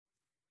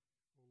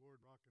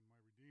rock and my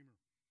redeemer.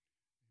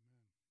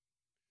 Amen.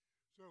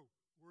 So,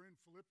 we're in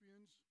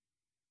Philippians.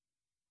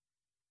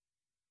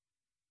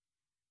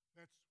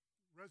 That's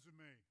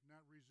resume,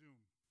 not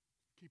resume.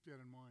 Keep that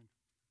in mind.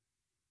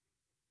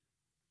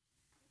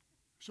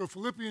 So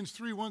Philippians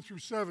 3, 1 through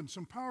 7,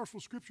 some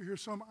powerful scripture here,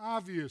 some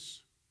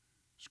obvious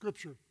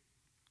scripture.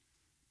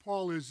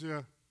 Paul is,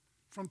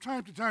 from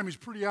time to time, he's a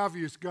pretty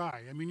obvious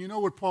guy. I mean, you know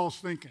what Paul's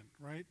thinking,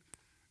 right?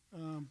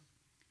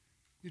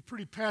 He's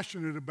pretty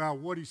passionate about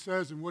what he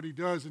says and what he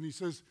does. And he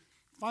says,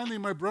 finally,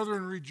 my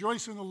brethren,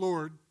 rejoice in the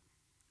Lord.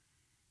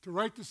 To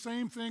write the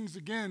same things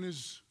again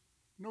is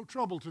no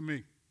trouble to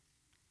me.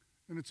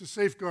 And it's a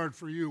safeguard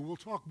for you. We'll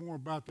talk more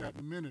about that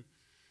in a minute.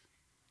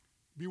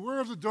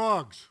 Beware of the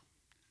dogs.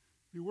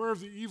 Beware of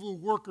the evil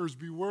workers.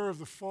 Beware of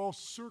the false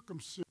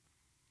circumcision.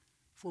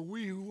 For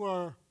we who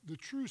are the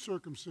true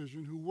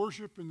circumcision, who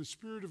worship in the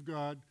Spirit of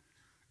God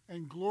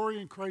and glory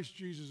in Christ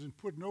Jesus and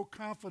put no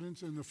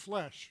confidence in the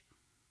flesh.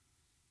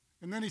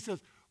 And then he says,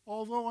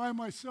 although I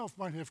myself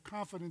might have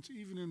confidence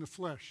even in the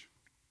flesh,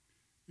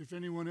 if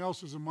anyone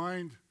else has a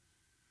mind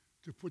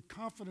to put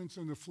confidence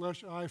in the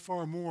flesh, I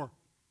far more.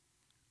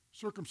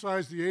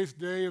 Circumcised the 8th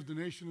day of the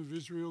nation of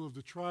Israel, of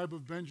the tribe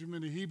of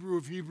Benjamin, a Hebrew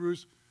of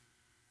Hebrews,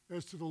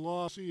 as to the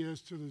law,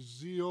 as to the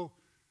zeal,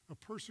 a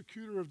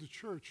persecutor of the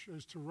church,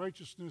 as to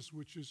righteousness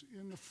which is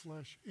in the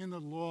flesh, in the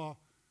law,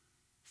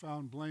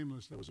 found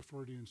blameless. That was a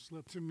Freudian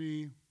slip. To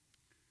me,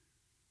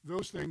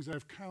 those things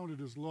I've counted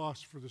as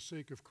lost for the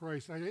sake of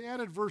Christ. I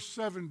added verse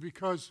 7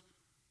 because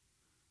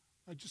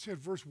I just had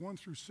verse 1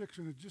 through 6,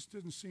 and it just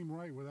didn't seem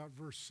right without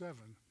verse 7.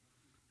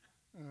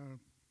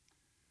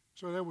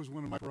 So that was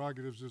one of my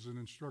prerogatives as an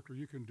instructor.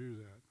 You can do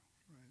that.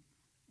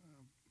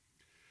 Right?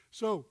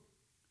 So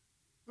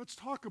let's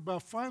talk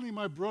about, finally,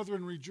 my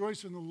brethren,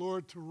 rejoice in the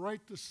Lord. To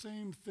write the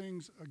same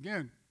things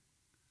again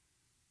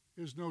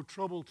is no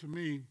trouble to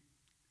me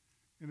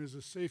and is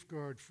a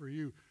safeguard for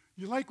you.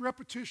 You like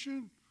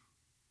repetition?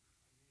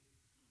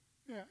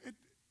 Yeah.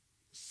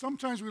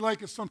 Sometimes we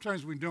like it,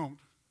 sometimes we don't.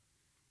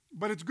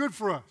 But it's good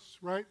for us,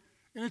 right?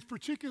 And it's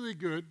particularly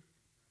good.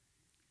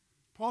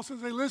 Paul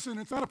says, hey, listen,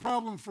 it's not a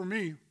problem for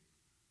me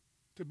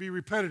to be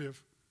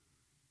repetitive.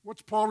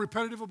 What's Paul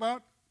repetitive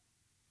about?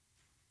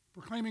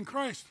 Proclaiming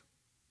Christ.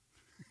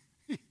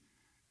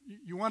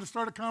 You want to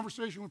start a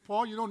conversation with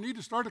Paul? You don't need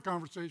to start a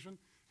conversation.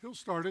 He'll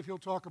start it. He'll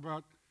talk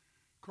about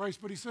Christ.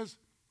 But he says,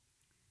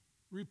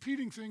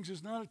 repeating things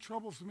is not a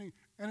trouble for me,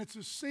 and it's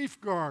a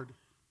safeguard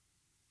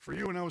for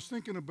you. And I was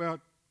thinking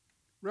about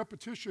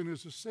repetition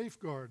as a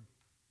safeguard.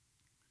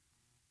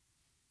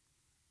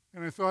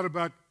 And I thought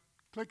about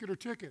click it or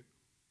ticket.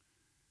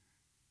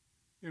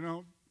 You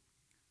know,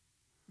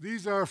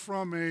 these are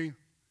from a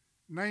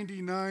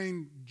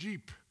 99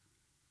 Jeep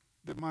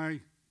that my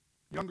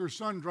younger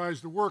son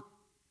drives to work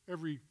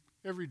every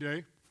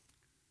day.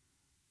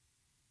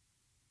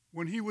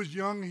 When he was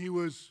young, he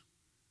was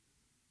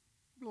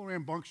a little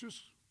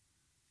rambunctious.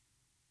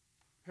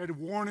 Had to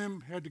warn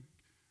him, had to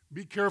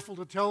be careful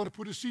to tell him to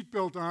put his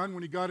seatbelt on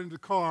when he got into the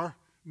car.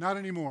 Not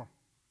anymore.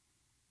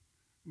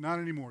 Not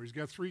anymore. He's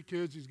got 3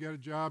 kids. He's got a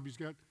job. He's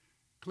got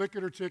click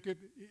it or ticket.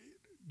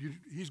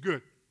 He's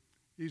good.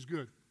 He's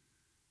good.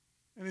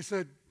 And I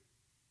said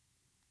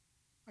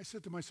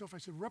to myself,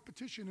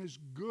 repetition is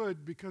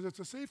good because it's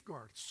a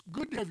safeguard. It's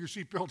good to have your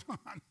seatbelt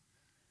on.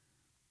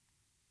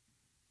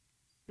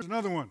 Here's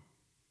another one.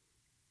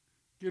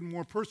 Getting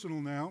more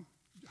personal now.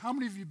 How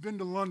many of you have been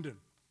to London?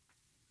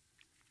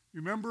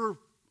 You remember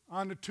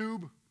on the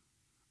tube,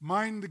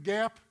 mind the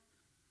gap?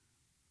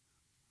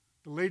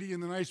 The lady in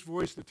the nice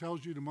voice that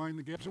tells you to mind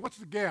the gap. So what's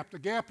the gap? The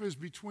gap is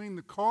between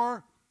the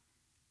car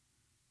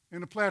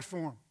and the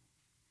platform.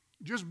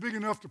 Just big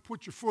enough to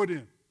put your foot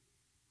in.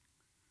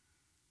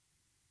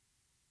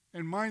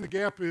 And mind the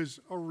gap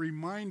is a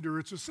reminder.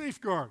 It's a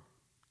safeguard.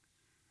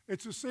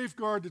 It's a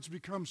safeguard that's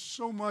become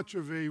so much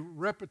of a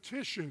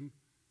repetition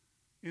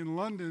in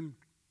London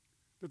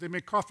that they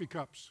make coffee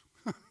cups.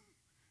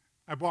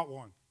 I bought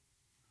one.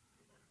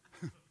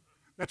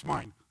 That's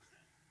mine.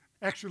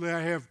 Actually,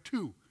 I have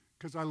 2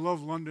 because I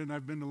love London.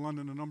 I've been to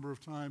London a number of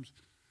times.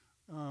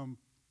 And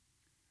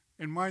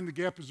mind the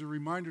gap is a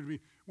reminder to me.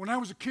 When I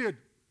was a kid,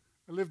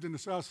 I lived in the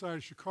south side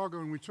of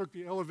Chicago, and we took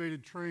the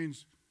elevated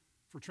trains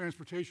for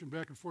transportation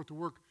back and forth to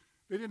work.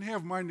 They didn't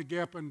have mind the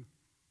gap, and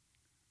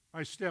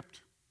I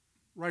stepped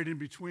right in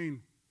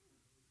between.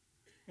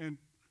 And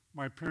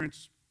my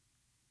parents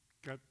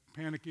got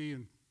panicky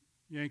and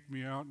yanked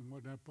me out and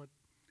whatnot,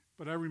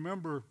 but I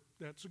remember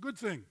that's a good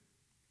thing.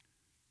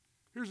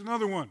 Here's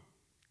another one,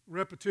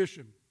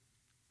 repetition.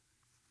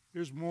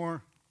 Here's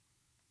more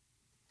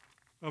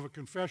of a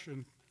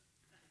confession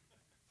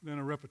than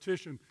a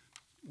repetition.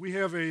 We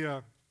have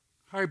a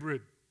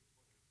hybrid.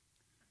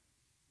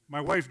 My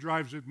wife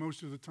drives it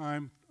most of the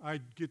time. I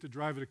get to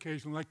drive it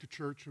occasionally, like to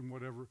church and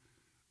whatever.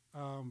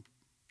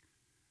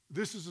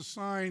 This is a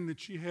sign that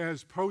she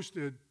has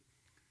posted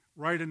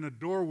right in the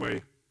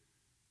doorway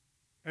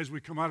as we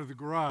come out of the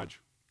garage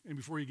and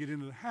before you get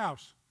into the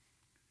house.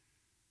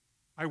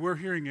 I wear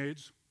hearing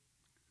aids.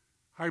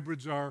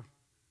 Hybrids are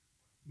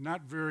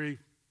not very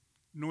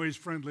noise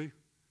friendly,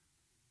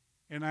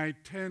 and I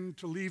tend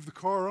to leave the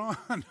car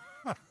on.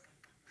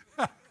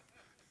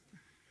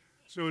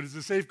 So it is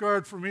a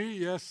safeguard for me?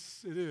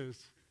 Yes, it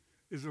is.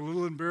 Is it a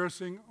little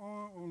embarrassing?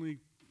 Oh, only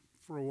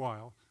for a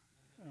while.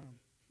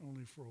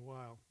 Only for a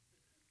while.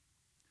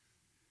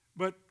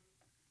 But,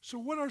 so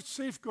what are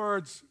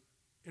safeguards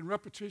and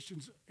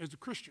repetitions as a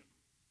Christian?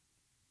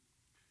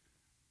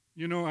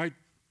 You know,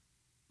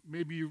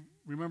 maybe you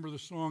remember the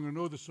song or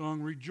know the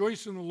song,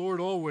 "Rejoice in the Lord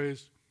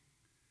always."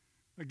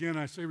 Again,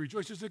 I say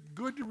rejoice. Is it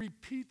good to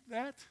repeat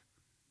that?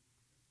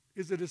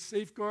 Is it a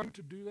safeguard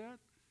to do that?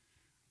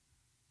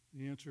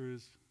 The answer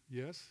is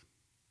yes.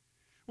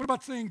 What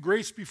about saying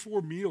grace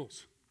before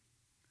meals?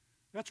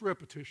 That's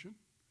repetition.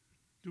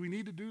 Do we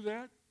need to do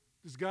that?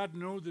 Does God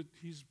know that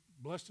He's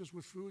blessed us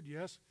with food?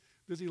 Yes.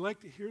 Does He like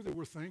to hear that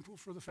we're thankful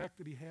for the fact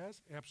that He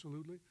has?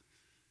 Absolutely.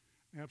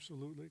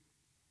 Absolutely.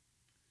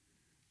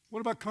 What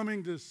about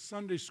coming to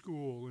Sunday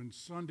school and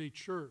Sunday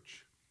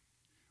church?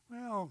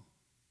 Well,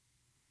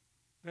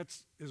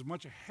 that's as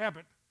much a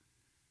habit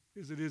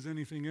as it is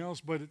anything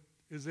else, but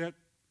is that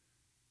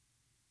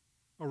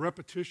a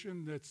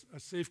repetition that's a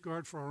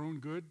safeguard for our own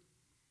good?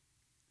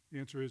 The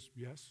answer is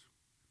yes,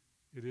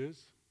 it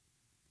is.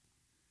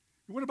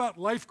 And what about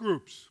life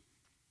groups?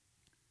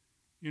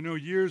 You know,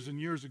 years and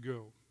years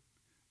ago,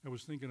 I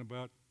was thinking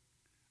about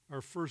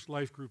our first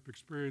life group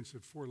experience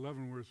at Fort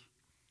Leavenworth,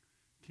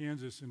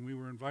 Kansas, and we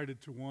were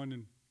invited to one,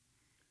 and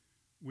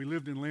we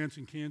lived in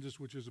Lansing, Kansas,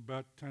 which is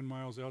about 10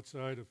 miles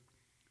outside of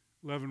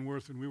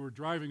Leavenworth, and we were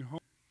driving home.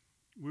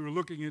 We were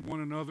looking at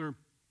one another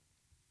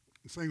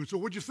and saying, "So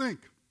what'd you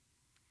think?"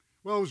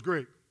 "Well, it was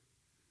great."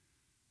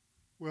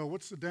 "Well,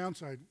 what's the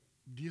downside?"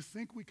 "Do you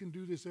think we can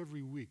do this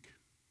every week?"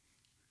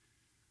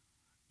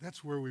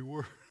 That's where we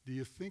were. Do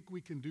you think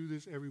we can do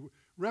this every week?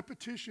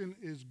 Repetition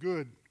is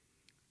good,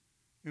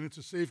 and it's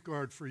a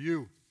safeguard for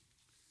you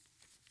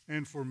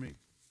and for me.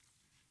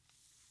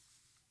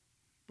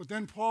 But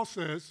then Paul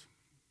says,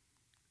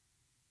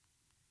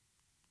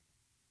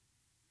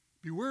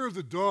 beware of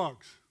the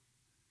dogs,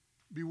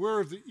 beware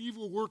of the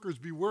evil workers,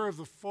 beware of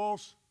the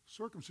false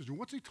circumcision.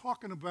 What's he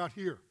talking about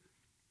here?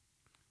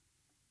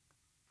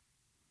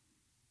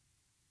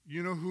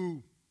 You know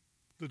who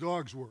the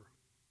dogs were?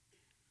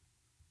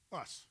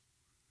 Us,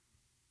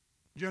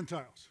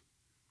 Gentiles.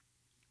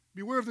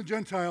 Beware of the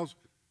Gentiles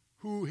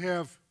who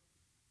have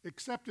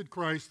accepted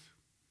Christ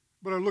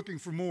but are looking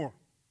for more.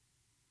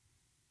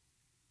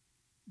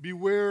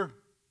 Beware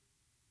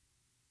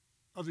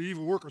of the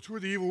evil workers. Who are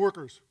the evil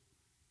workers?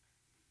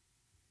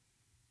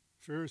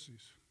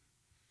 Pharisees.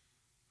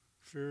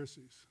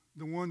 Pharisees.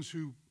 The ones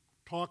who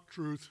talked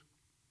truth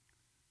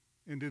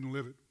and didn't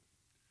live it.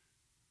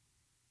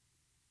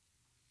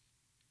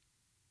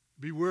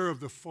 Beware of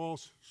the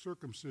false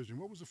circumcision.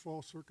 What was the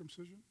false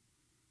circumcision?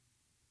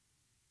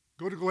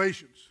 Go to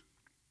Galatians.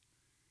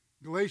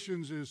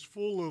 Galatians is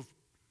full of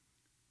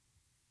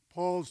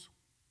Paul's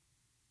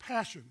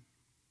passion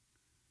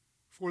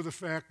for the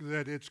fact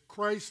that it's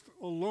Christ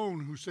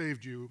alone who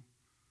saved you,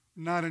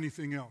 not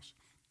anything else.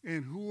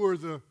 And who were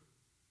the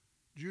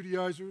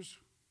Judaizers?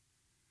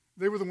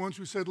 They were the ones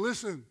who said,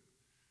 listen,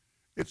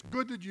 it's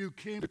good that you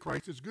came to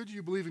Christ, it's good that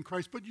you believe in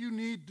Christ, but you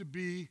need to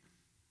be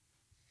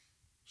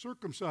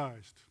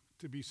circumcised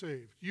to be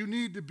saved. You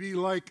need to be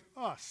like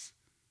us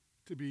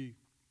to be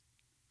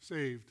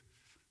saved.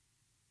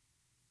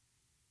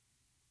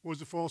 What was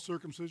the false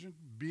circumcision?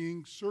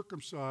 Being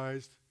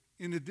circumcised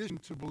in addition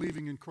to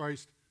believing in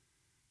Christ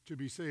to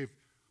be saved.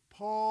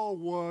 Paul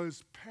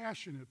was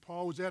passionate.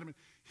 Paul was adamant.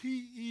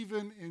 He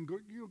even,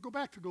 go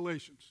back to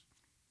Galatians.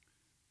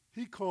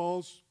 He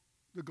calls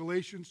the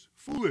Galatians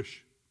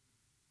foolish.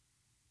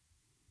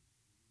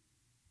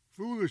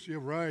 Foolish, yeah,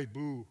 right,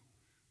 boo.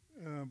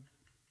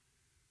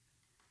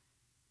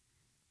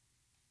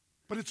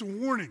 But it's a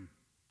warning.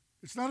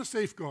 It's not a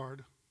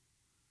safeguard.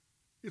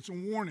 It's a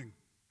warning.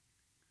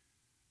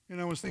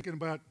 And I was thinking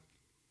about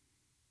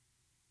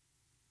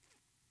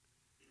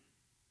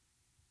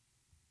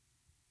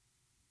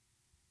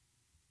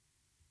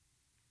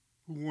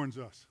who warns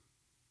us?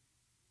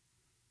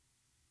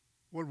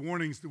 What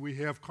warnings do we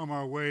have come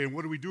our way, and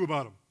what do we do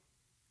about them?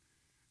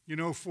 You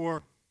know,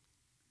 for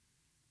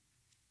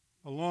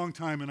a long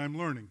time, and I'm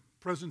learning,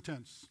 present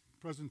tense,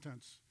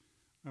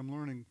 I'm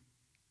learning.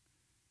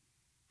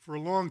 For a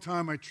long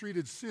time, I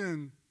treated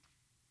sin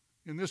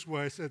in this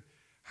way. I said,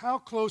 how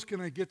close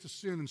can I get to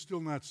sin and still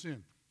not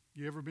sin?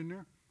 You ever been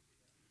there?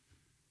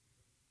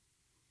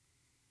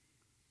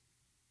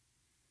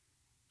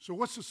 So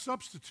what's the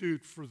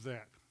substitute for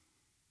that?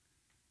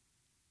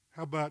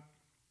 How about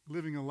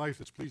living a life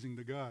that's pleasing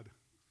to God?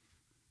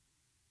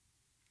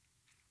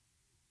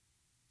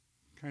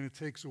 Kind of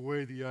takes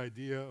away the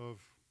idea of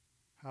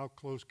how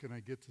close can I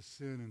get to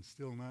sin and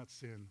still not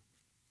sin.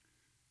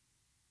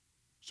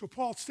 So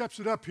Paul steps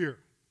it up here.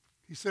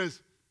 He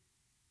says,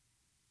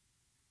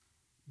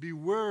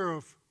 beware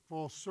of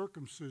false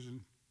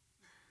circumcision.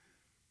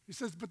 He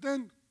says, but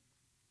then,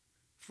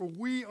 for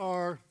we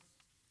are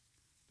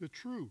the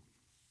true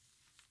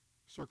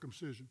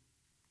circumcision.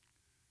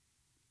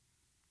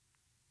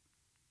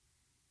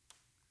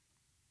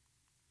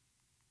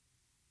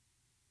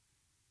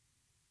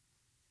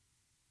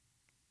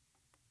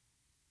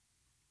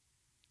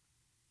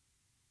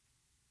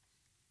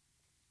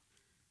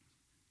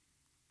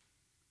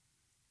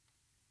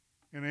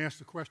 And I ask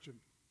the question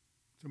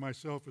to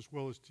myself as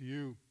well as to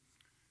you,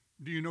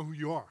 do you know who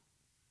you are?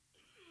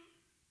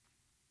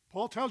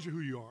 Paul tells you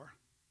who you are.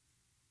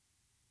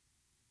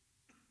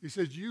 He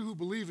says, you who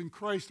believe in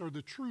Christ are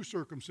the true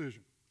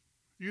circumcision.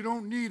 You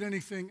don't need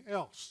anything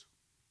else.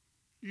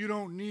 You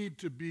don't need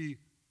to be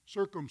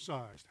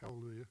circumcised.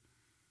 Hallelujah.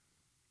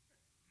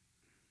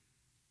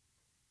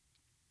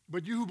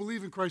 But you who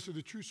believe in Christ are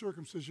the true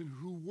circumcision,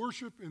 who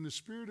worship in the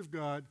Spirit of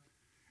God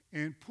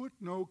and put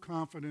no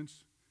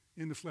confidence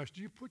in the flesh.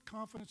 Do you put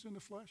confidence in the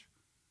flesh?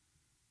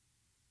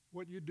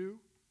 What you do,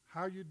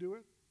 how you do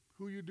it,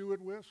 who you do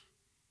it with?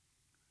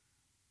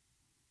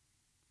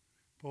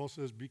 Paul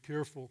says, be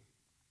careful.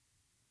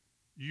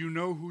 You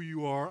know who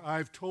you are.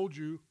 I've told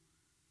you.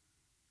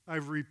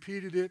 I've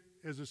repeated it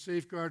as a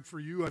safeguard for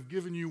you. I've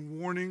given you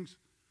warnings.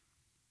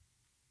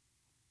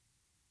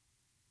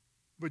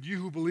 But you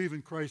who believe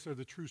in Christ are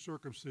the true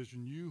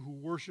circumcision. You who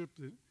worship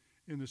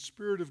in the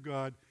Spirit of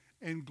God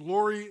and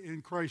glory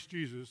in Christ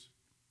Jesus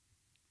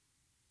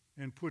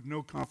and put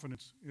no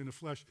confidence in the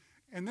flesh.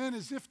 And then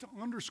as if to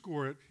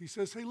underscore it, he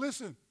says, hey,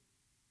 listen,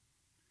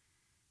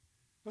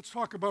 let's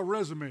talk about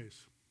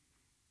resumes.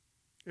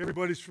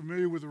 Everybody's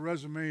familiar with a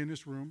resume in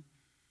this room.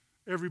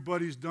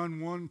 Everybody's done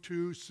 1,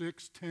 2,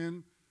 6,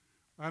 10.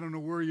 I don't know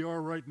where you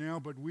are right now,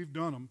 but we've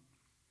done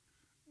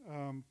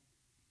them.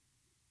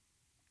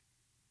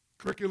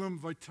 Curriculum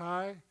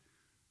vitae.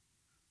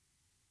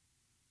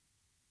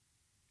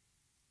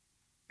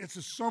 It's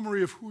a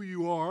summary of who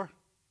you are,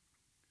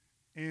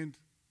 and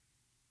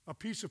a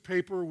piece of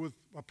paper with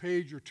a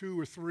page or 2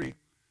 or 3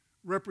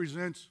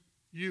 represents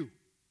you.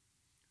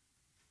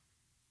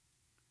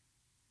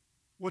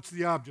 What's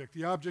the object?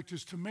 The object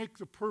is to make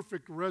the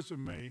perfect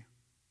resume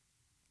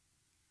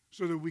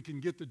so that we can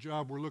get the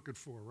job we're looking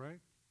for, right?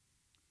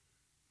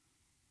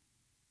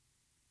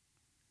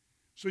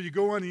 So you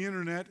go on the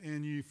internet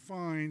and you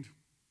find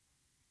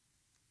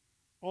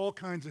all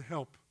kinds of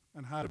help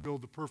on how to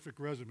build the perfect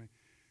resume.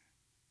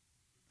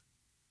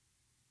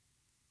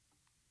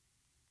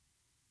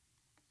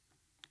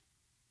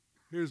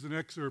 Here's an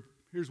excerpt.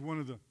 Here's one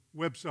of the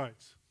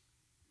websites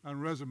on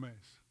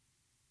resumes.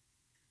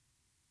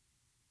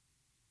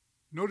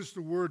 Notice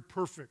the word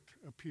perfect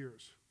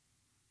appears.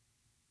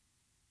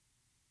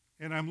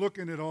 And I'm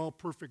looking at all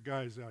perfect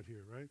guys out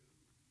here, right?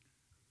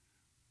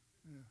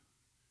 Yeah.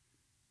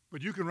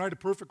 But you can write a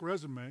perfect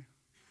resume,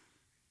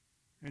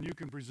 and you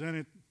can present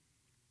it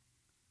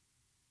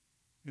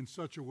in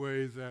such a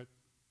way that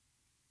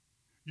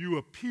you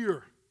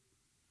appear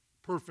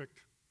perfect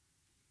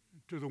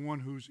to the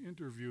one who's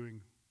interviewing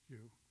you.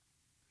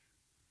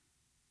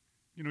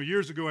 You know,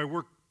 years ago I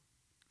worked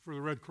for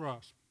the Red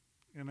Cross,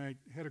 and I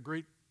had a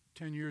great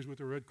 10 years with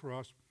the Red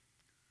Cross.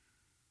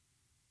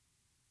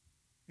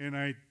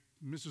 And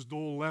Mrs.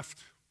 Dole left,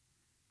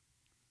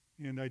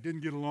 and I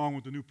didn't get along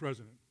with the new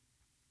president.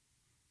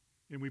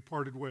 And we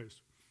parted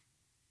ways.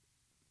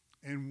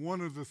 And one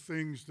of the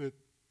things that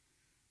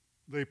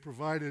they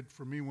provided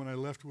for me when I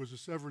left was a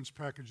severance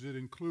package that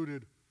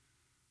included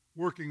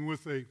working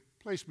with a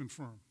placement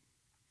firm.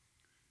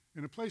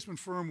 And the placement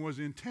firm was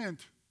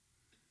intent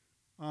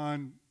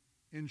on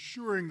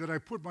ensuring that I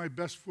put my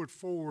best foot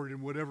forward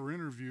in whatever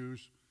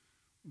interviews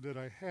that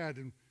I had.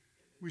 And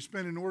we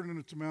spent an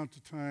inordinate amount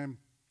of time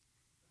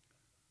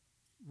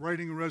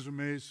writing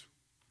resumes,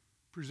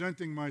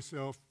 presenting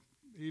myself.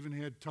 I even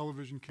had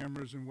television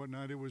cameras and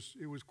whatnot. It was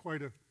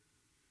quite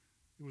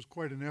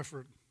an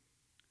effort.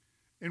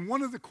 And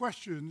one of the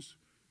questions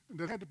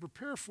that I had to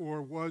prepare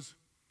for was,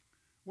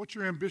 what's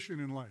your ambition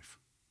in life?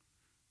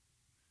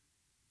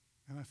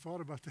 And I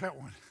thought about that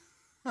one.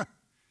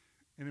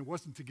 And it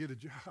wasn't to get a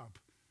job.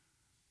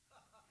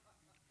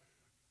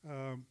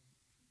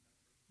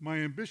 My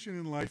ambition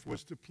in life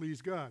was to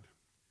please God.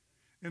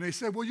 And they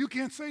said, well, you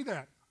can't say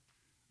that.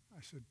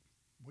 I said,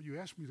 well, you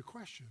asked me the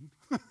question.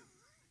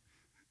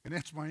 And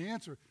that's my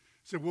answer. I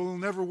said, well, it'll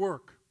never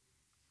work.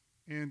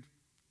 And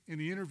in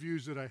the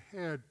interviews that I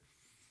had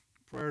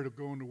prior to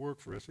going to work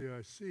for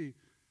SAIC,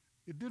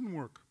 it didn't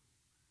work.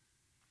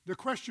 The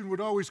question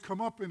would always come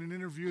up in an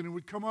interview, and it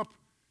would come up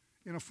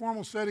in a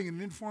formal setting, in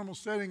an informal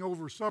setting,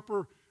 over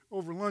supper,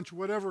 over lunch,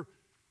 whatever.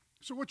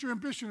 So what's your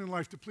ambition in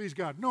life? To please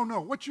God? No,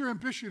 what's your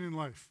ambition in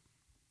life?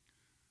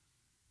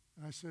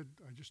 And I said,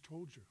 I just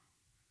told you.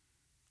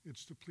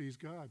 It's to please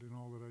God in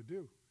all that I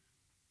do.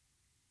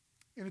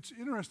 And it's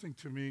interesting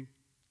to me,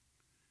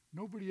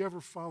 nobody ever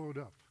followed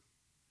up.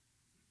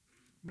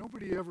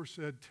 Nobody ever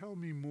said, tell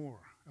me more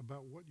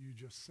about what you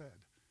just said.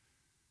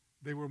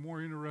 They were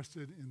more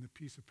interested in the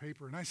piece of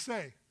paper. And I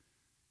say,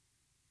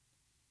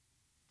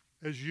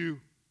 as you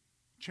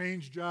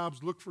change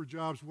jobs, look for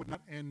jobs,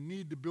 whatnot, and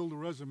need to build a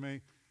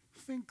resume,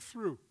 think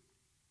through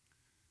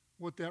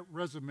what that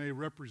resume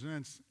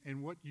represents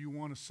and what you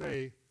want to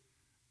say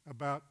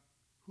about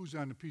who's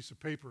on the piece of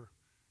paper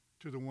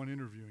to the one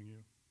interviewing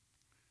you.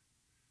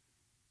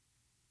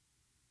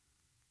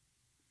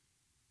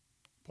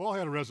 Paul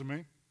had a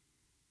resume.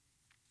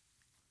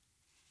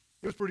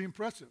 It was pretty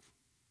impressive.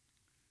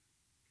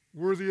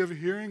 Worthy of a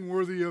hearing,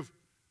 worthy of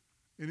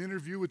An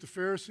interview with the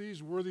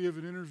Pharisees, worthy of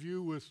an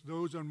interview with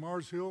those on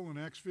Mars Hill in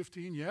Acts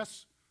 15?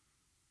 Yes.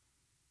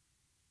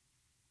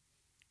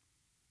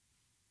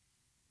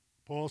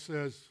 Paul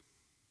says,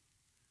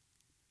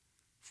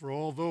 "For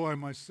although I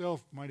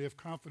myself might have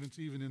confidence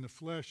even in the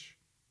flesh,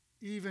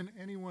 even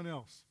anyone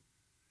else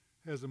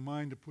has a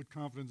mind to put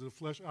confidence in the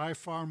flesh, I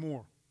far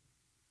more.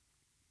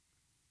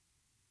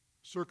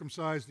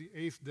 Circumcised the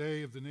 8th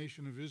day of the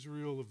nation of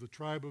Israel, of the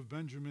tribe of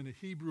Benjamin, a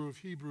Hebrew of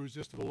Hebrews,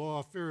 as to the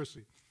law, a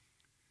Pharisee,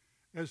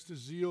 as to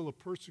zeal, a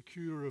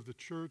persecutor of the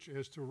church,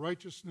 as to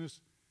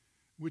righteousness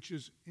which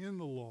is in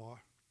the law,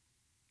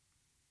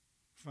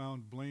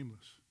 found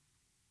blameless."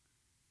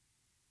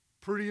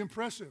 Pretty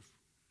impressive,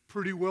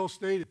 pretty well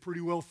stated,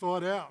 pretty well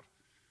thought out,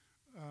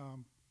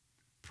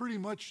 pretty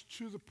much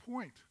to the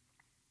point.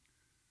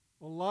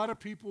 A lot of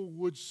people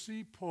would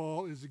see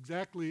Paul as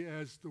exactly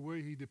as the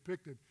way he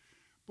depicted.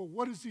 But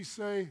what does he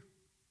say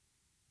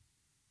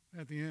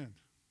at the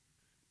end?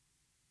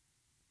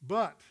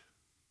 "But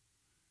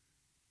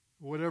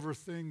whatever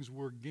things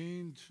were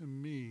gained to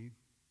me,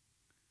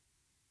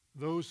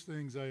 those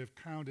things I have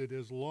counted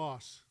as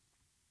loss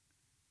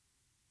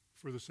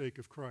for the sake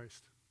of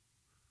Christ."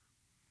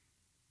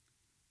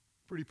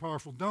 Pretty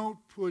powerful.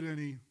 Don't put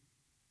any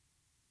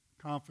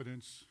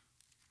confidence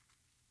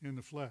in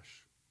the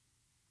flesh.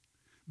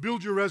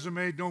 Build your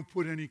resume, don't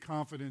put any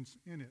confidence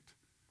in it.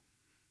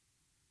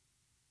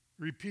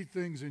 Repeat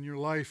things in your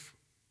life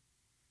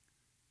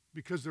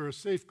because they're a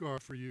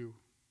safeguard for you.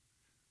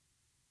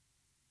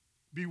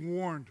 Be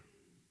warned.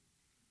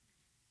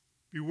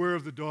 Beware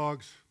of the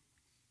dogs.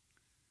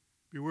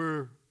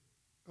 Beware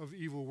of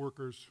evil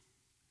workers.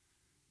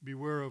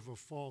 Beware of a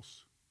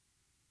false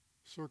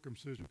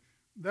circumcision.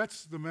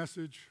 That's the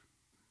message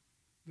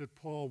that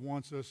Paul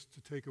wants us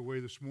to take away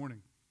this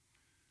morning.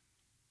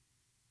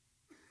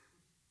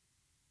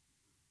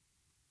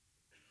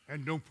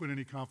 And don't put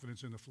any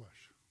confidence in the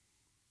flesh.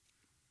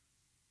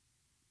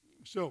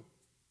 So,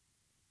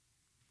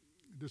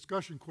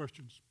 discussion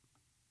questions.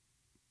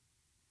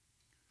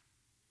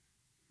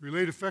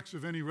 Relate effects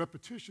of any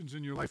repetitions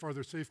in your life. Are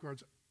there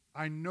safeguards?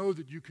 I know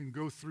that you can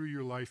go through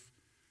your life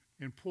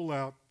and pull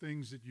out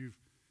things that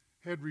you've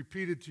had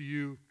repeated to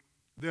you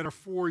that are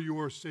for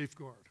your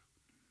safeguard.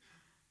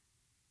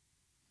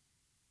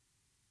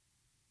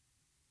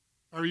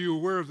 Are you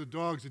aware of the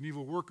dogs and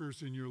evil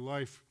workers in your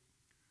life?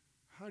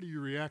 How do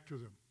you react to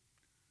them?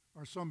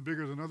 Are some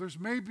bigger than others?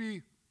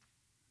 Maybe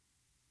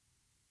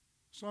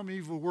some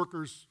evil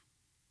workers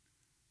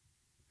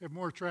have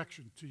more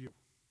attraction to you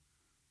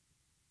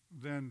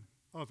than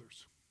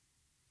others.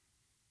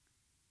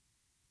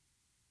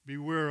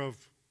 Beware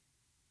of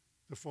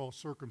the false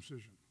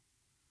circumcision.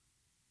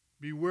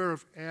 Beware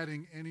of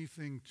adding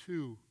anything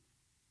to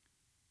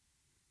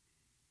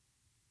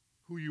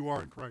who you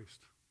are in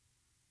Christ.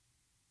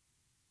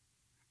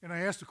 And I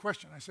ask the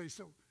question, I say,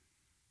 so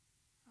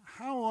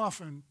how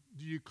often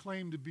do you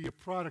claim to be a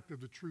product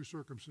of the true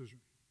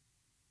circumcision?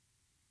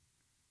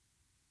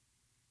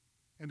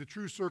 And the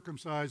true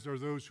circumcised are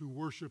those who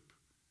worship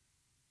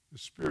the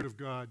Spirit of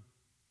God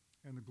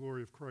and the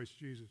glory of Christ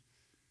Jesus.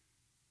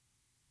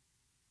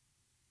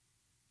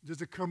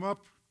 Does it come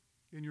up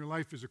in your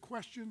life as a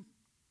question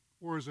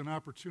or as an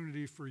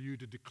opportunity for you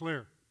to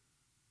declare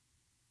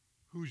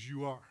whose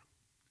you are?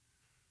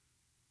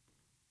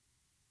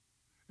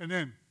 And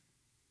then,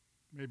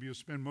 maybe you'll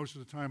spend most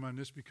of the time on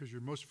this because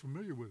you're most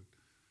familiar with it.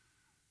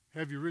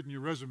 Have you written your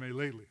resume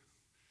lately?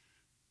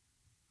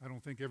 I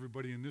don't think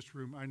everybody in this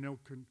room I know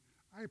can.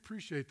 I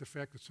appreciate the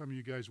fact that some of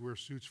you guys wear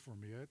suits for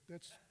me.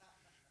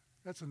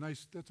 That's a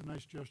nice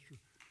gesture.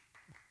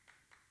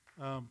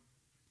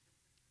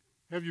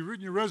 Have you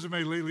written your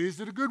resume lately?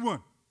 Is it a good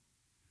one?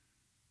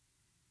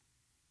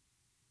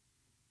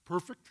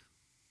 Perfect?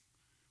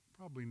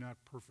 Probably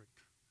not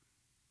perfect.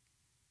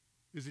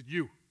 Is it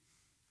you?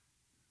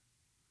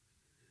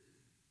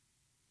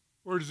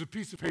 Or is it a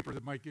piece of paper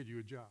that might get you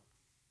a job?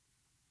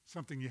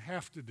 Something you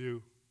have to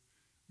do,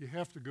 you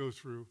have to go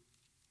through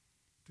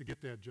to get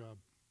that job.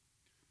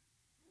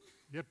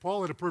 Yet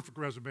Paul had a perfect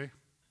resume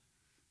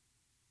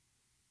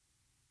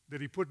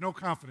that he put no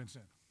confidence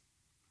in.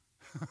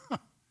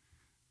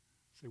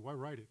 Say, why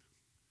write it?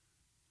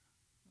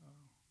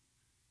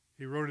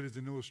 He wrote it as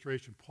an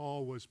illustration.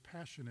 Paul was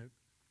passionate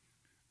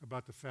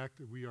about the fact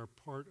that we are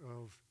part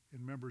of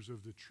and members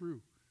of the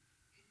true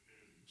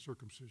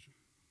circumcision.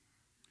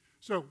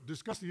 So,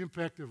 discuss the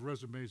impact of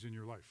resumes in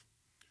your life.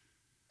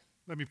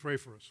 Let me pray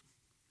for us.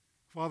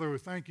 Father, we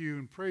thank you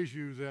and praise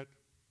you that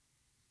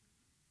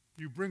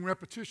you bring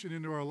repetition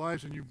into our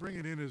lives and you bring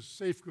it in as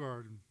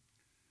safeguard. And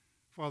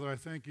Father, I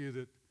thank you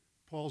that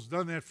Paul's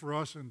done that for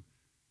us and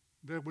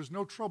there was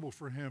no trouble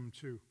for him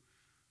to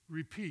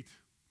repeat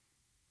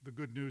the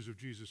good news of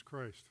Jesus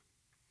Christ.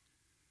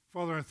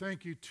 Father, I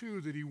thank you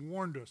too that he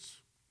warned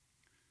us.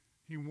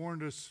 He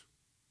warned us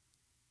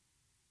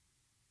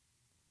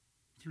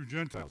through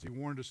Gentiles. He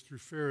warned us through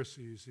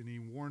Pharisees, and he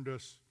warned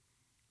us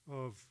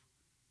of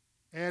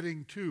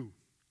adding to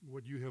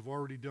what you have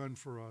already done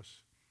for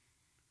us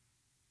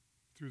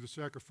through the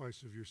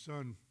sacrifice of your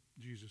Son,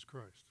 Jesus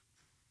Christ.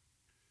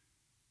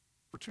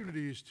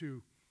 opportunities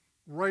to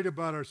write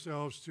about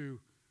ourselves, to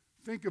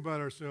think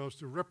about ourselves,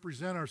 to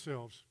represent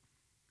ourselves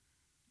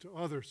to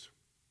others.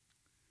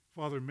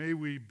 Father, may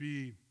we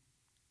be,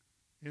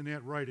 in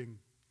that writing,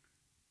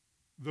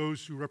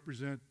 those who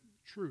represent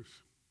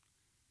truth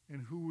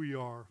and who we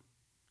are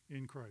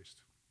in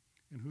Christ.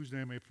 In whose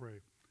name I pray.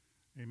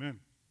 Amen.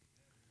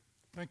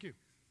 Thank you.